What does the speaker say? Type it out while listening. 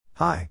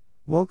Hi,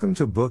 welcome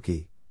to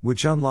Bookey,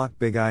 which unlock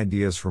big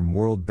ideas from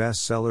world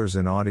bestsellers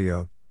in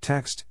audio,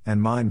 text,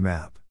 and mind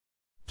map.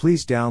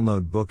 Please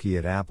download Bookey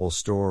at Apple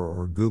Store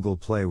or Google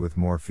Play with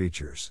more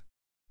features.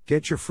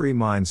 Get your free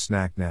mind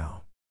snack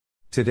now.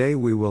 Today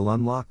we will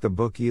unlock the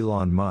book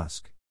Elon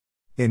Musk.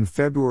 In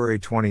February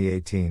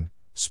 2018,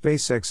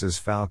 SpaceX's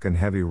Falcon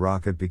Heavy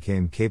rocket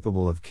became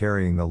capable of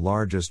carrying the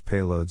largest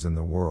payloads in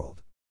the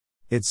world.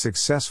 It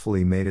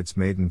successfully made its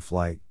maiden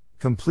flight,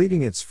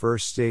 completing its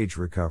first stage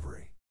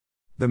recovery.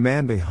 The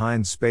man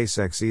behind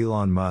SpaceX,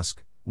 Elon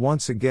Musk,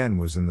 once again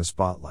was in the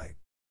spotlight.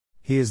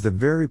 He is the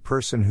very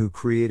person who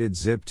created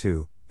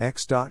Zip2,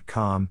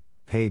 X.com,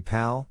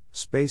 PayPal,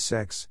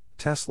 SpaceX,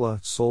 Tesla,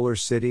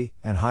 SolarCity,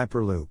 and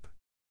Hyperloop.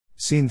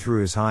 Seen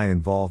through his high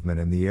involvement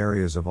in the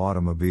areas of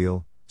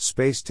automobile,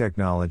 space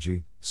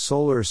technology,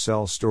 solar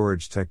cell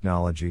storage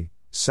technology,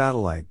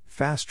 satellite,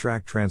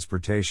 fast-track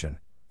transportation,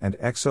 and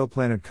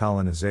exoplanet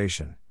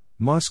colonization,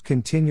 Musk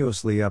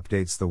continuously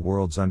updates the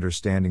world's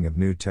understanding of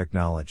new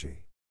technology.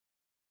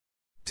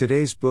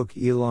 Today's book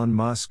Elon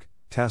Musk,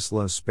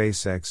 Tesla,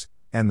 SpaceX,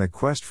 and the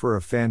Quest for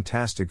a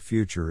Fantastic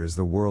Future is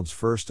the world's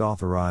first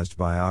authorized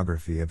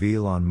biography of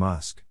Elon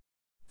Musk.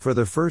 For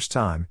the first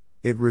time,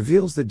 it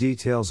reveals the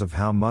details of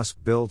how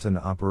Musk built and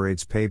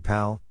operates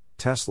PayPal,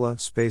 Tesla,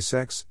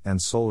 SpaceX,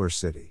 and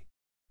SolarCity.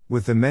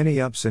 With the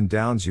many ups and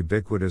downs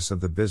ubiquitous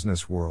of the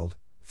business world,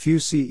 few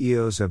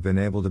CEOs have been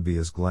able to be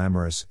as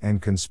glamorous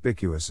and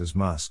conspicuous as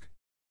Musk.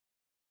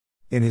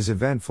 In his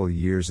eventful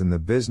years in the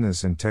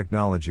business and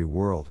technology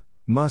world,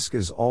 Musk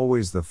is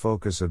always the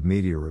focus of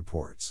media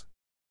reports.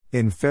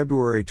 In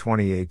February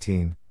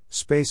 2018,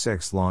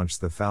 SpaceX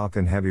launched the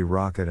Falcon Heavy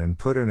rocket and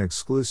put an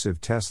exclusive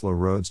Tesla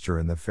Roadster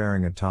in the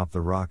fairing atop the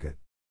rocket.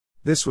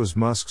 This was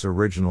Musk's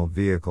original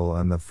vehicle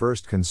and the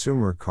first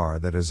consumer car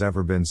that has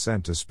ever been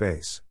sent to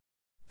space.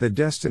 The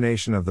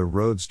destination of the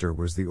Roadster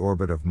was the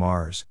orbit of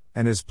Mars,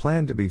 and is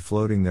planned to be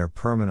floating there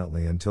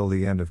permanently until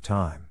the end of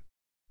time.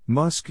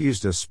 Musk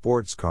used a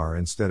sports car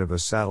instead of a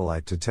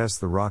satellite to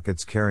test the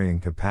rocket's carrying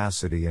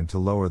capacity and to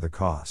lower the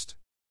cost.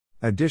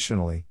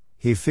 Additionally,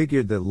 he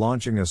figured that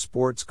launching a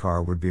sports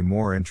car would be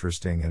more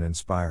interesting and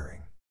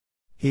inspiring.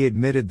 He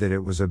admitted that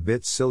it was a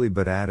bit silly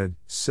but added,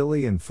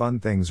 "Silly and fun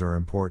things are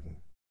important."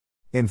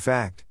 In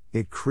fact,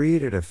 it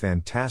created a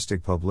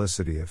fantastic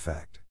publicity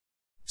effect.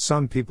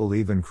 Some people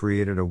even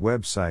created a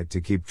website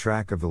to keep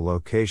track of the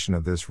location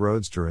of this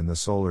roadster in the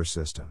solar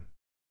system.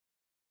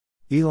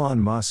 Elon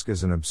Musk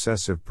is an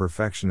obsessive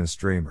perfectionist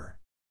dreamer.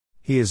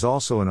 He is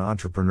also an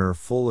entrepreneur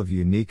full of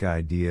unique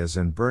ideas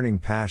and burning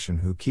passion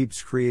who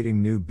keeps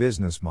creating new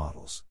business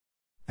models.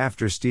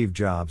 After Steve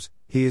Jobs,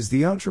 he is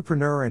the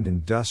entrepreneur and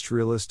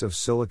industrialist of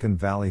Silicon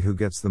Valley who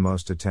gets the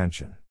most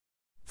attention.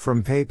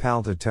 From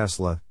PayPal to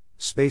Tesla,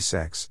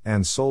 SpaceX,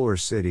 and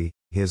SolarCity,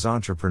 his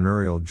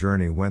entrepreneurial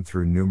journey went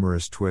through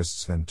numerous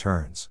twists and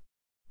turns.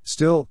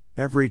 Still,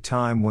 every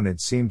time when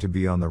it seemed to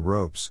be on the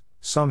ropes,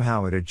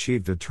 somehow it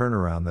achieved a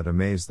turnaround that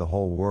amazed the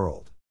whole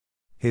world.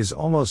 His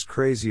almost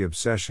crazy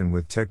obsession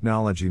with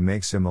technology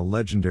makes him a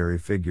legendary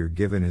figure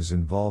given his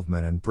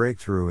involvement and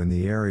breakthrough in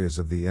the areas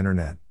of the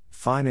internet,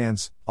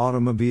 finance,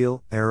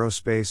 automobile,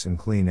 aerospace, and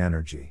clean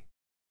energy.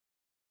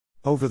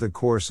 Over the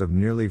course of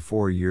nearly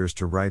 4 years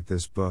to write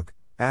this book,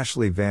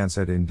 Ashley Vance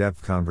had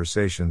in-depth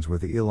conversations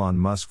with Elon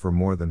Musk for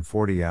more than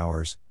 40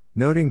 hours,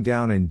 noting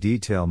down in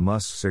detail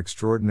Musk's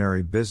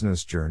extraordinary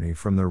business journey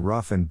from the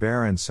rough and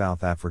barren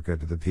South Africa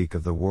to the peak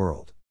of the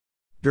world.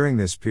 During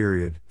this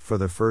period, for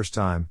the first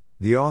time,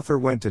 the author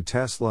went to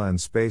Tesla and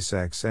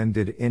SpaceX and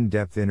did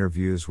in-depth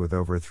interviews with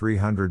over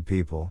 300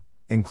 people,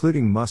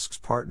 including Musk's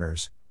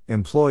partners,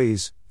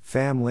 employees,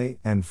 family,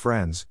 and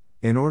friends,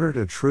 in order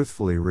to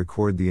truthfully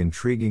record the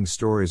intriguing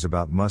stories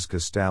about Musk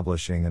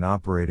establishing and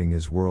operating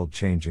his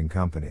world-changing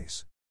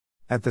companies.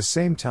 At the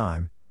same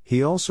time,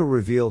 he also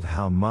revealed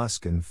how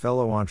Musk and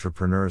fellow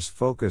entrepreneurs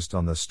focused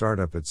on the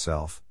startup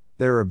itself,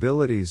 their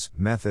abilities,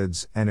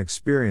 methods, and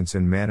experience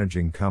in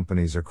managing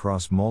companies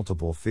across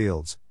multiple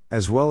fields,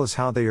 as well as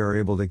how they are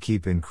able to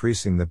keep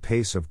increasing the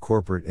pace of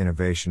corporate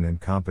innovation and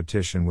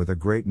competition with a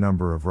great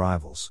number of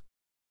rivals.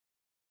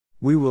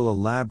 We will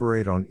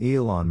elaborate on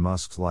Elon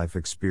Musk's life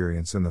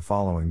experience in the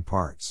following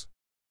parts.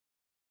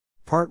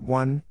 Part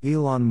 1,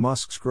 Elon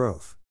Musk's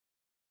growth.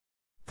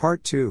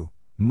 Part 2,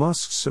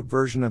 Musk's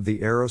subversion of the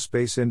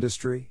aerospace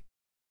industry.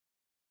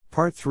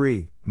 Part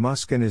 3,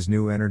 Musk and his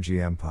new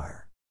energy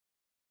empire.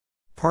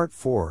 Part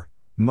 4,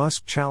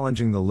 Musk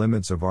challenging the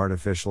limits of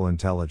artificial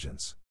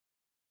intelligence.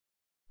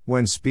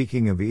 When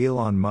speaking of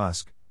Elon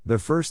Musk, the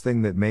first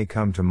thing that may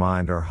come to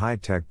mind are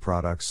high-tech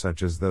products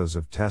such as those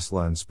of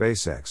Tesla and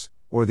SpaceX,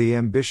 or the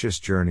ambitious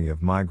journey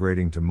of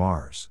migrating to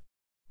Mars.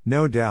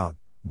 No doubt,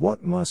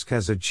 what Musk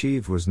has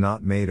achieved was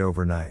not made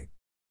overnight.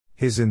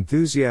 His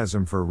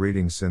enthusiasm for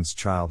reading since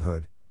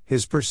childhood,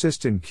 his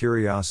persistent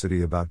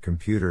curiosity about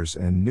computers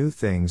and new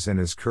things, and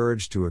his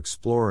courage to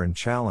explore and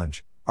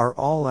challenge, are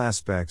all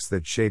aspects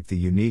that shape the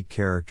unique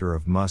character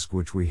of Musk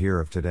which we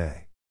hear of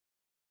today.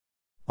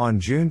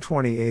 On June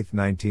 28,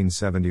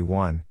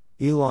 1971,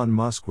 Elon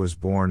Musk was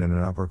born in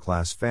an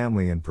upper-class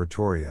family in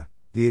Pretoria,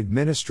 the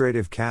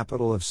administrative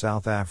capital of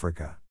South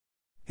Africa.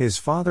 His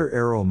father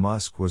Errol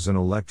Musk was an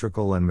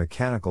electrical and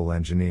mechanical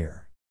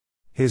engineer.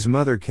 His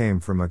mother came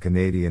from a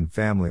Canadian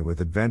family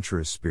with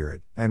adventurous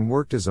spirit and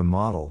worked as a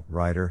model,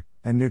 writer,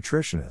 and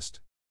nutritionist.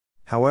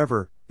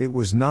 However, it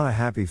was not a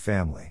happy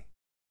family.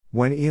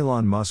 When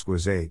Elon Musk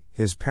was 8,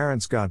 his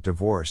parents got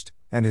divorced,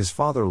 and his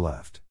father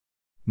left.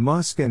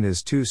 Musk and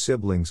his 2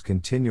 siblings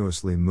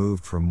continuously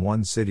moved from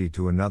one city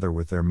to another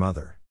with their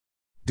mother.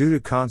 Due to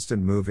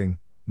constant moving,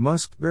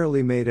 Musk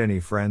barely made any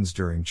friends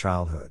during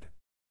childhood.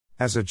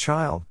 As a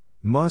child,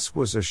 Musk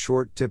was a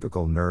short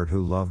typical nerd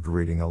who loved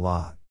reading a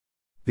lot.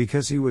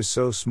 Because he was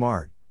so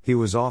smart, he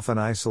was often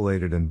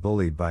isolated and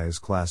bullied by his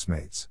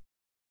classmates.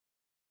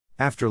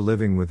 After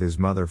living with his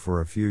mother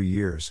for a few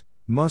years,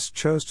 Musk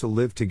chose to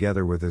live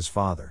together with his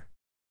father.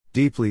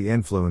 Deeply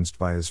influenced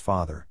by his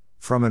father,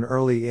 from an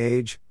early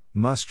age,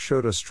 Musk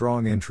showed a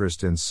strong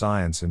interest in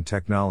science and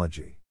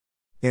technology.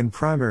 In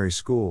primary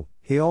school,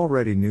 he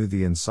already knew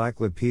the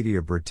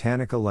Encyclopedia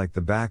Britannica like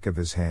the back of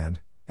his hand,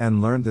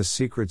 and learned the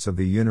secrets of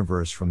the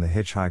universe from The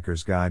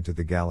Hitchhiker's Guide to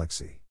the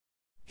Galaxy.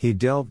 He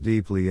delved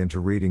deeply into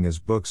reading as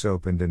books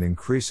opened an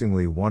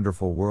increasingly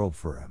wonderful world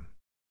for him.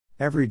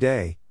 Every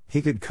day,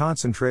 he could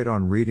concentrate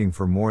on reading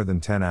for more than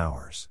 10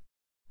 hours.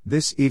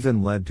 This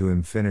even led to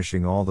him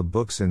finishing all the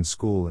books in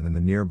school and in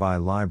the nearby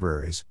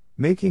libraries,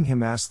 making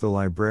him ask the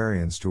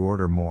librarians to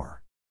order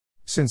more.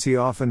 Since he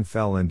often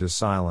fell into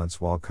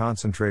silence while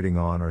concentrating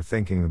on or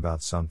thinking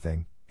about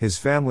something, his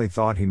family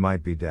thought he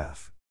might be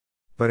deaf.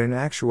 But in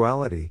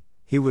actuality,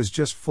 he was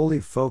just fully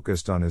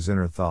focused on his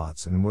inner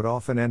thoughts and would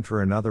often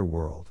enter another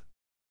world.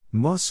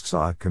 Musk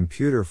saw a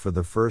computer for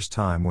the first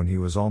time when he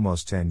was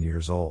almost 10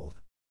 years old.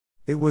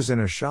 It was in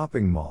a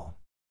shopping mall.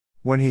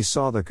 When he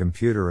saw the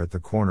computer at the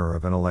corner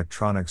of an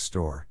electronics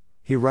store,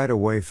 he right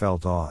away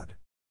felt awed.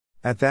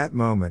 At that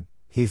moment,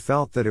 he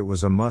felt that it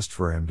was a must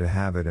for him to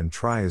have it and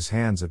try his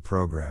hands at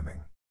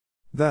programming.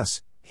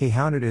 Thus, he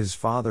hounded his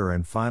father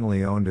and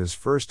finally owned his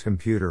first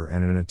computer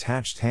and an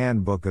attached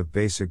handbook of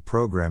basic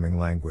programming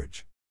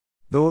language.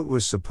 Though it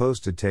was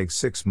supposed to take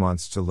 6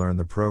 months to learn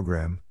the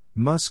program,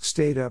 Musk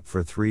stayed up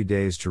for 3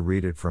 days to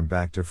read it from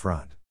back to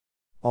front.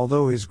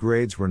 Although his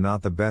grades were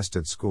not the best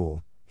at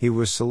school, he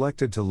was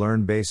selected to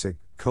learn BASIC,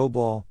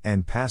 COBOL,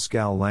 and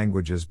Pascal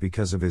languages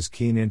because of his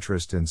keen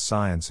interest in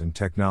science and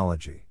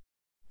technology.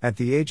 At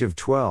the age of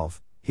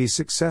 12, he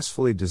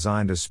successfully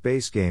designed a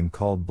space game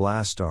called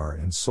Blastar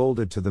and sold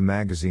it to the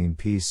magazine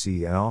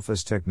PC and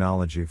Office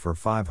Technology for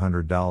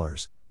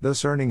 $500,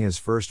 thus earning his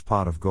first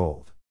pot of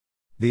gold.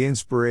 The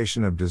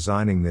inspiration of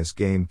designing this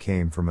game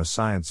came from a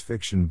science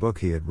fiction book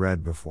he had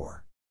read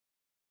before.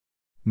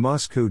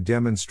 Musk, who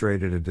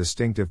demonstrated a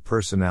distinctive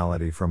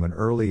personality from an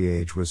early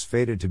age, was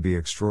fated to be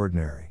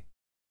extraordinary.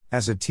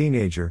 As a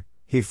teenager,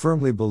 he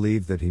firmly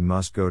believed that he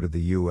must go to the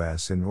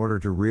US in order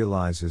to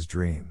realize his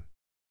dream.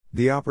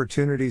 The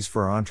opportunities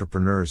for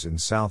entrepreneurs in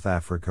South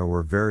Africa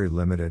were very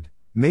limited,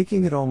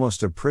 making it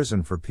almost a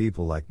prison for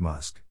people like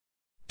Musk.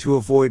 To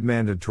avoid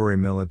mandatory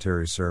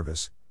military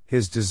service,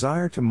 his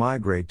desire to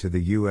migrate to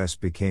the US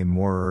became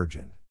more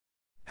urgent.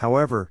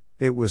 However,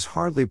 it was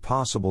hardly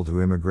possible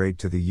to immigrate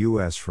to the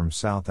US from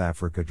South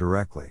Africa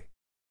directly.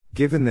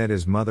 Given that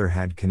his mother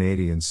had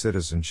Canadian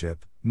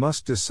citizenship,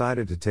 Musk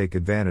decided to take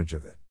advantage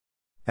of it.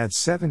 At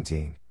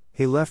 17,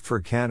 he left for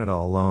Canada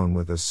alone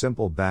with a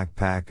simple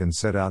backpack and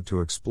set out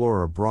to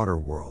explore a broader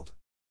world.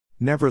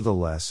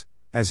 Nevertheless,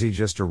 as he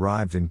just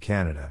arrived in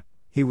Canada,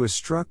 he was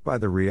struck by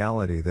the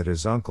reality that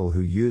his uncle,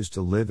 who used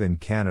to live in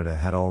Canada,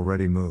 had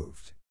already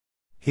moved.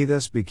 He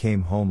thus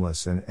became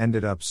homeless and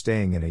ended up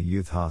staying in a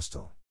youth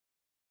hostel.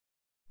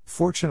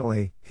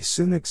 Fortunately, he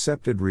soon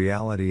accepted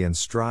reality and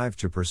strived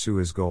to pursue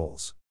his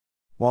goals.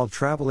 While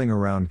traveling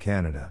around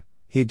Canada,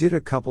 he did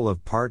a couple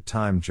of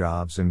part-time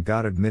jobs and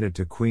got admitted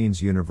to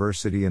Queen's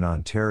University in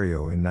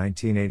Ontario in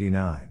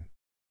 1989.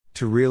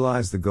 To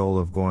realize the goal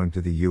of going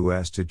to the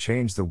US to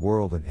change the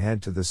world and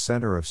head to the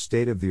center of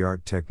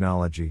state-of-the-art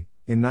technology,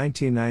 in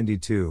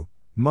 1992,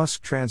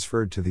 Musk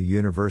transferred to the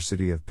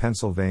University of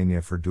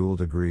Pennsylvania for dual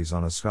degrees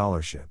on a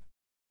scholarship.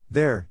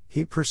 There,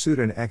 he pursued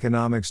an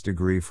economics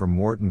degree from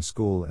Wharton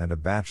School and a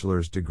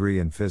bachelor's degree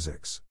in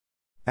physics.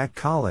 At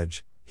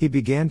college, he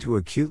began to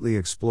acutely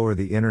explore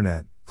the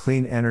internet,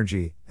 clean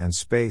energy, and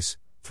space,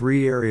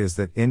 3 areas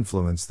that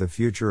influence the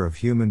future of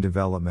human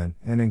development,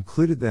 and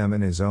included them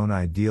in his own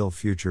ideal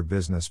future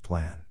business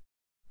plan.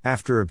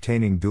 After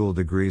obtaining dual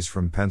degrees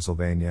from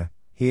Pennsylvania,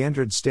 he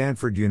entered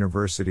Stanford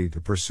University to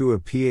pursue a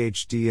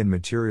PhD in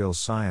materials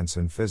science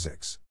and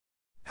physics.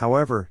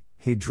 However,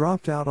 he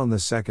dropped out on the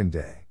second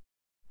day.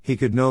 He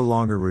could no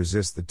longer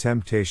resist the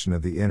temptation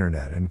of the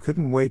internet and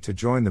couldn't wait to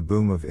join the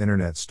boom of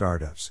internet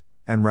startups,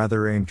 and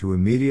rather aimed to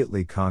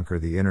immediately conquer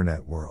the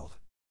internet world.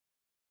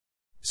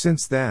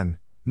 Since then,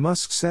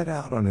 Musk set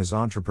out on his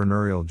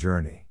entrepreneurial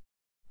journey.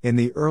 In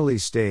the early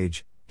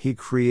stage, he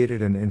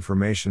created an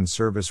information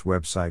service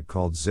website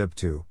called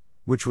Zip2,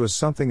 which was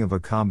something of a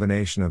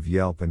combination of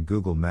Yelp and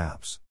Google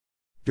Maps.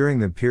 During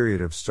the period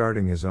of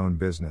starting his own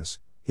business,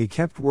 he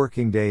kept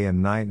working day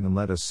and night and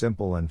led a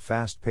simple and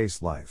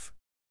fast-paced life.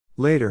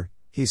 Later,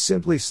 he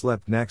simply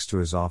slept next to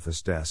his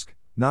office desk,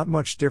 not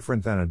much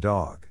different than a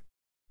dog.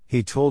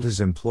 He told his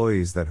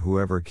employees that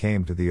whoever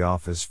came to the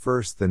office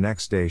first the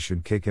next day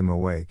should kick him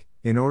awake,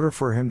 in order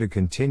for him to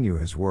continue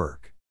his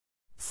work.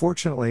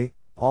 Fortunately,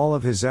 all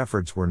of his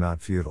efforts were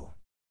not futile.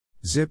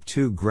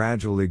 Zip2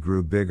 gradually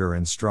grew bigger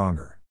and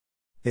stronger.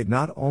 It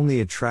not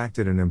only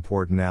attracted an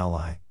important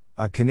ally,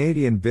 a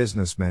Canadian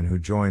businessman who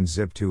joined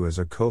Zip2 as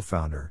a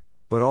co-founder,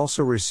 but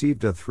also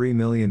received a $3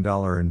 million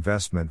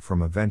investment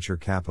from a venture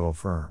capital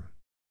firm.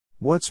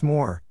 What's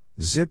more,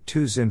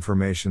 Zip2's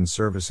information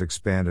service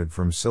expanded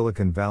from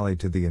Silicon Valley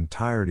to the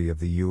entirety of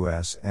the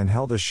US and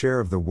held a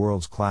share of the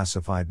world's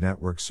classified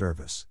network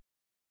service.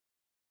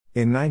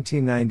 In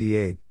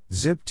 1998,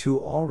 Zip2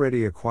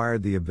 already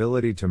acquired the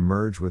ability to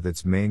merge with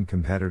its main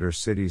competitor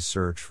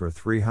CitySearch for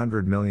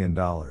 $300 million.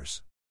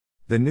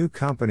 The new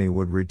company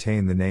would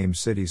retain the name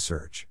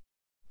CitySearch.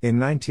 In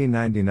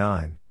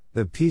 1999,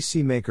 the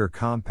PC maker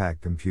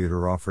Compaq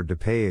Computer offered to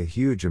pay a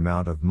huge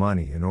amount of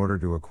money in order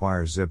to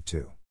acquire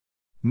Zip2.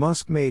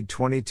 Musk made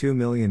 $22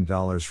 million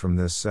from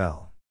this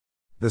sell.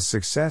 The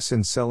success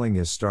in selling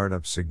his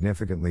startup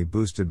significantly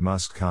boosted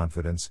Musk's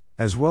confidence,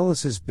 as well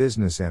as his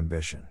business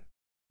ambition.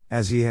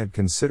 As he had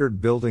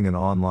considered building an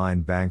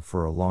online bank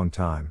for a long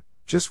time,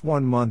 just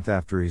 1 month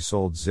after he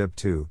sold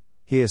Zip2,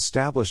 he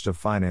established a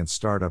finance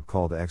startup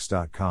called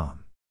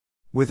X.com.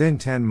 Within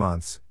 10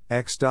 months,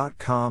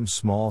 X.com's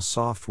small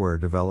software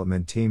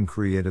development team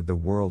created the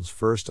world's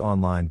first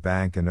online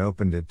bank and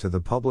opened it to the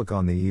public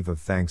on the eve of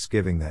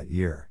Thanksgiving that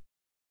year.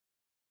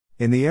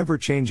 In the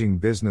ever-changing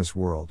business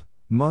world,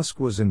 Musk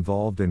was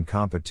involved in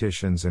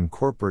competitions and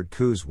corporate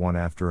coups one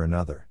after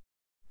another.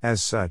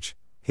 As such,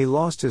 he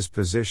lost his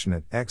position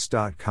at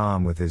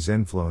X.com, with his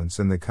influence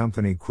in the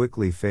company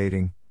quickly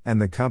fading, and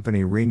the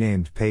company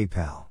renamed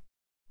PayPal.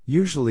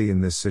 Usually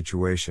in this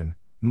situation,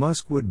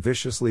 Musk would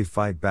viciously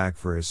fight back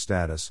for his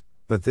status,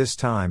 but this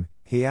time,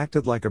 he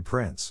acted like a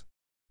prince.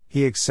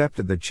 He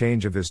accepted the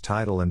change of his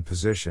title and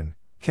position,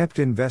 kept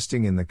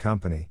investing in the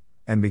company,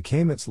 and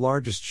became its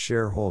largest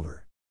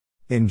shareholder.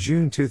 In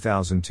June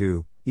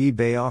 2002,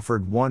 eBay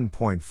offered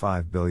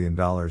 $1.5 billion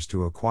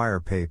to acquire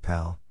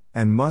PayPal,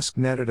 and Musk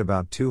netted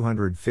about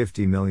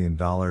 $250 million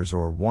or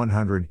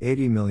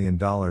 $180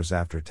 million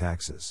after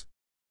taxes.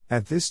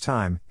 At this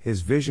time,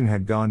 his vision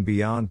had gone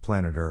beyond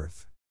planet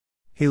Earth.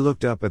 He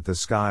looked up at the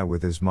sky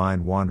with his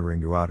mind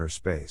wandering to outer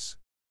space.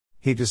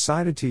 He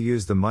decided to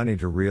use the money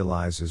to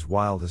realize his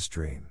wildest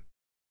dream.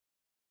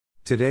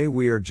 Today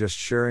we are just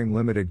sharing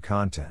limited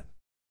content.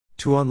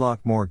 To unlock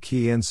more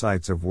key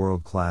insights of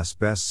world-class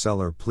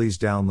bestseller, please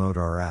download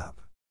our app.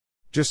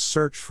 Just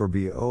search for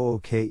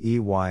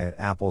BOOKEY at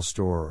Apple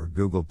Store or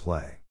Google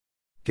Play.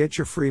 Get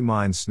your free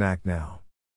mind snack now.